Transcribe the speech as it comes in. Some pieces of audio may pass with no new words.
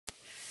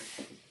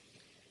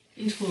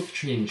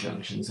Interlocutory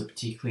injunctions are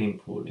particularly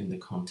important in the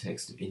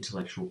context of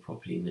intellectual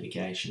property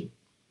litigation.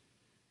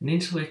 An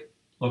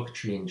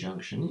interlocutory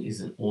injunction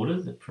is an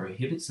order that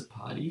prohibits a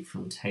party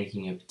from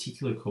taking a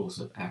particular course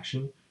of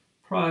action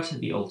prior to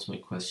the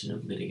ultimate question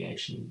of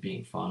litigation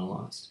being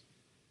finalised.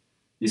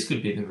 This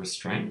could be the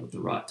restraint of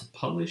the right to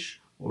publish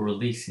or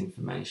release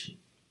information.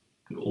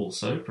 It could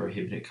also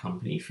prohibit a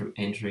company from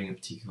entering a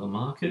particular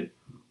market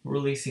or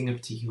releasing a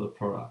particular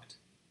product.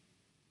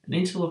 An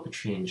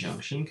interlocutory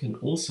injunction can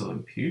also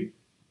impute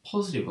a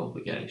positive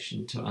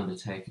obligation to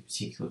undertake a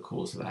particular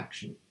course of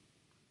action.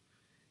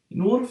 In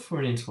order for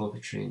an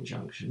interlocutory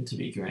injunction to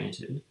be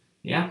granted,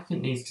 the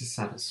applicant needs to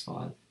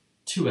satisfy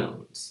two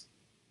elements.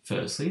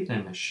 Firstly,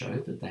 they must show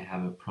that they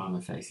have a prima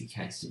facie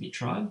case to be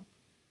tried.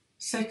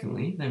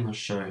 Secondly, they must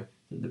show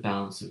that the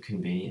balance of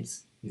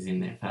convenience is in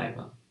their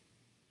favour.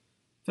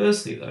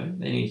 Firstly, though,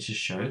 they need to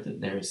show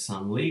that there is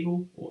some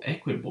legal or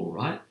equitable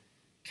right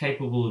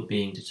capable of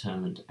being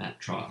determined at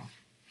trial.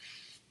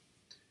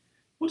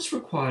 What is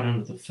required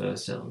under the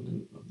first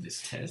element of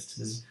this test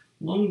has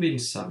long been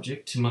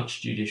subject to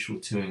much judicial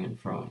toing and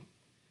froing.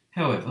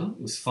 However,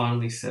 it was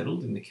finally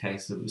settled in the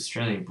case of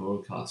Australian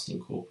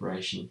Broadcasting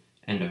Corporation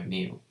and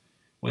O'Neill,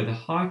 where the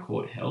High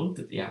Court held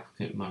that the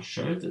applicant must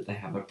show that they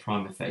have a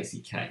prima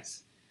facie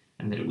case,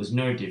 and that it was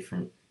no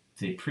different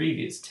to the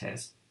previous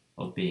test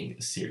of being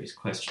a serious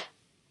question.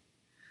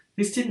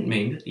 This didn't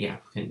mean that the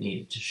applicant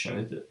needed to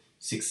show that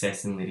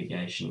success in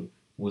litigation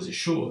was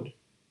assured,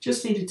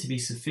 just needed to be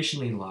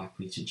sufficiently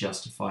likely to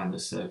justify in the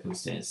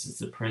circumstances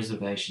the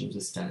preservation of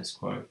the status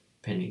quo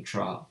pending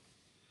trial.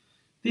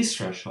 This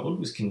threshold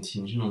was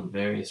contingent on the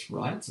various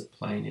rights at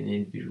play in an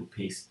individual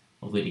piece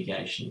of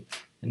litigation,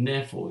 and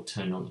therefore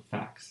turned on the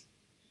facts.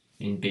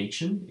 In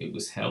Beecham, it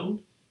was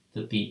held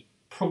that the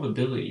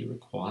probability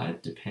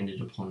required depended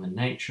upon the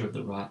nature of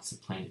the rights the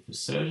plaintiff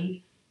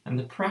asserted and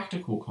the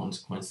practical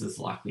consequences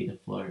likely to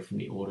flow from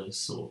the order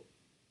sought.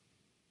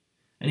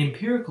 An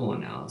empirical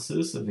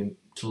analysis of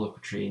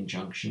interlocutory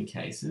injunction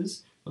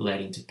cases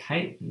relating to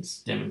patents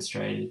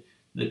demonstrated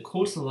that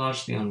courts are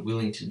largely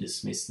unwilling to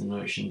dismiss the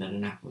notion that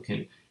an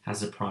applicant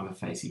has a prima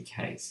facie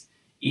case,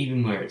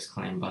 even where it's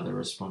claimed by the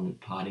respondent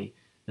party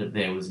that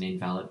there was an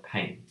invalid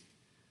patent.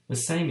 The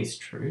same is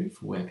true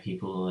for where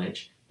people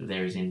allege that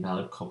there is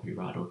invalid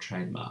copyright or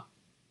trademark.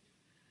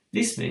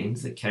 This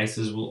means that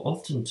cases will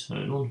often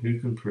turn on who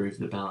can prove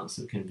the balance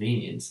of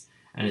convenience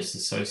and its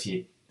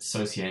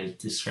associated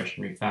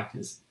discretionary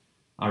factors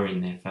are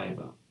in their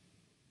favour.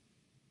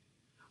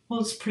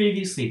 While it's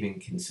previously been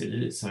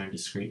considered its own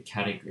discrete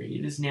category,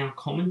 it is now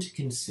common to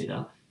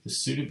consider the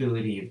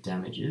suitability of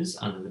damages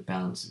under the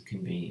balance of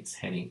convenience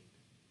heading.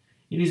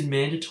 It is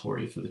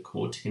mandatory for the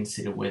court to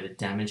consider whether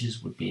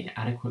damages would be an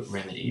adequate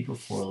remedy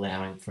before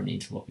allowing for an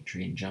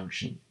interlocutory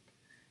injunction.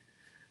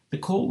 The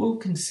court will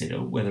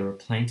consider whether a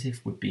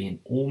plaintiff would be in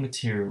all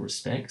material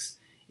respects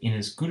in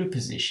as good a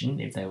position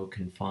if they were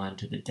confined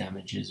to the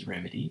damages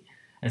remedy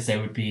as they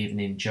would be if an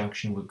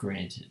injunction were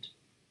granted.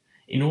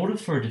 In order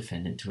for a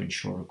defendant to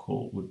ensure a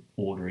court would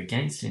order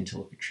against an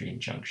interlocutory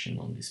injunction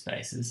on this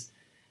basis,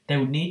 they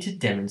would need to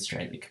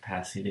demonstrate the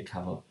capacity to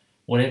cover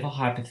whatever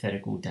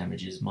hypothetical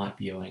damages might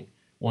be owing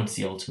once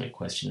the ultimate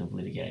question of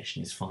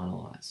litigation is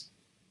finalised.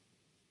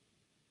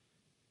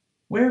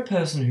 Where a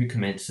person who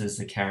commences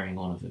the carrying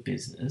on of a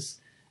business,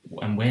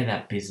 and where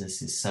that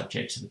business is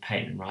subject to the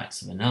patent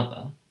rights of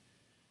another,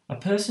 a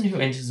person who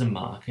enters a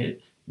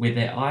market with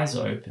their eyes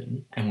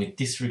open and with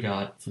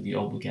disregard for the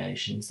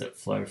obligations that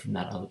flow from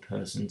that other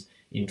person's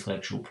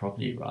intellectual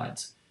property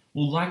rights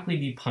will likely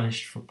be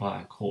punished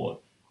by a court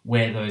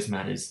where those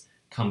matters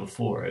come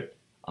before it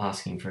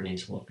asking for an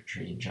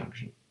interlocutory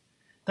injunction.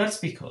 That's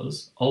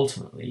because,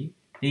 ultimately,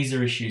 these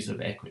are issues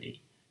of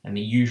equity and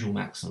the usual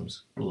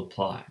maxims will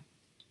apply.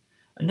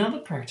 Another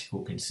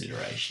practical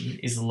consideration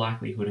is the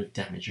likelihood of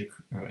damage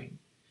occurring.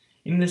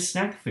 In the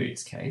snack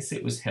foods case,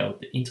 it was held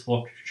that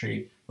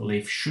interlocutory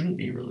relief shouldn't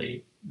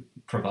be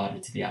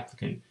provided to the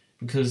applicant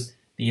because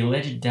the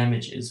alleged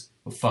damages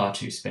were far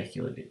too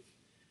speculative,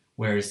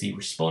 whereas the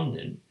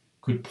respondent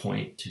could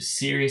point to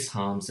serious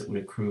harms that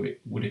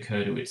would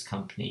occur to its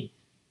company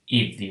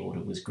if the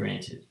order was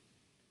granted.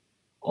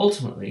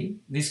 Ultimately,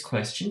 this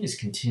question is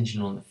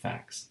contingent on the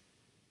facts,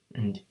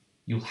 and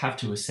you'll have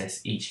to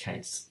assess each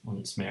case on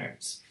its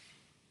merits.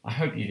 I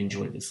hope you've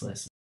enjoyed this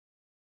lesson.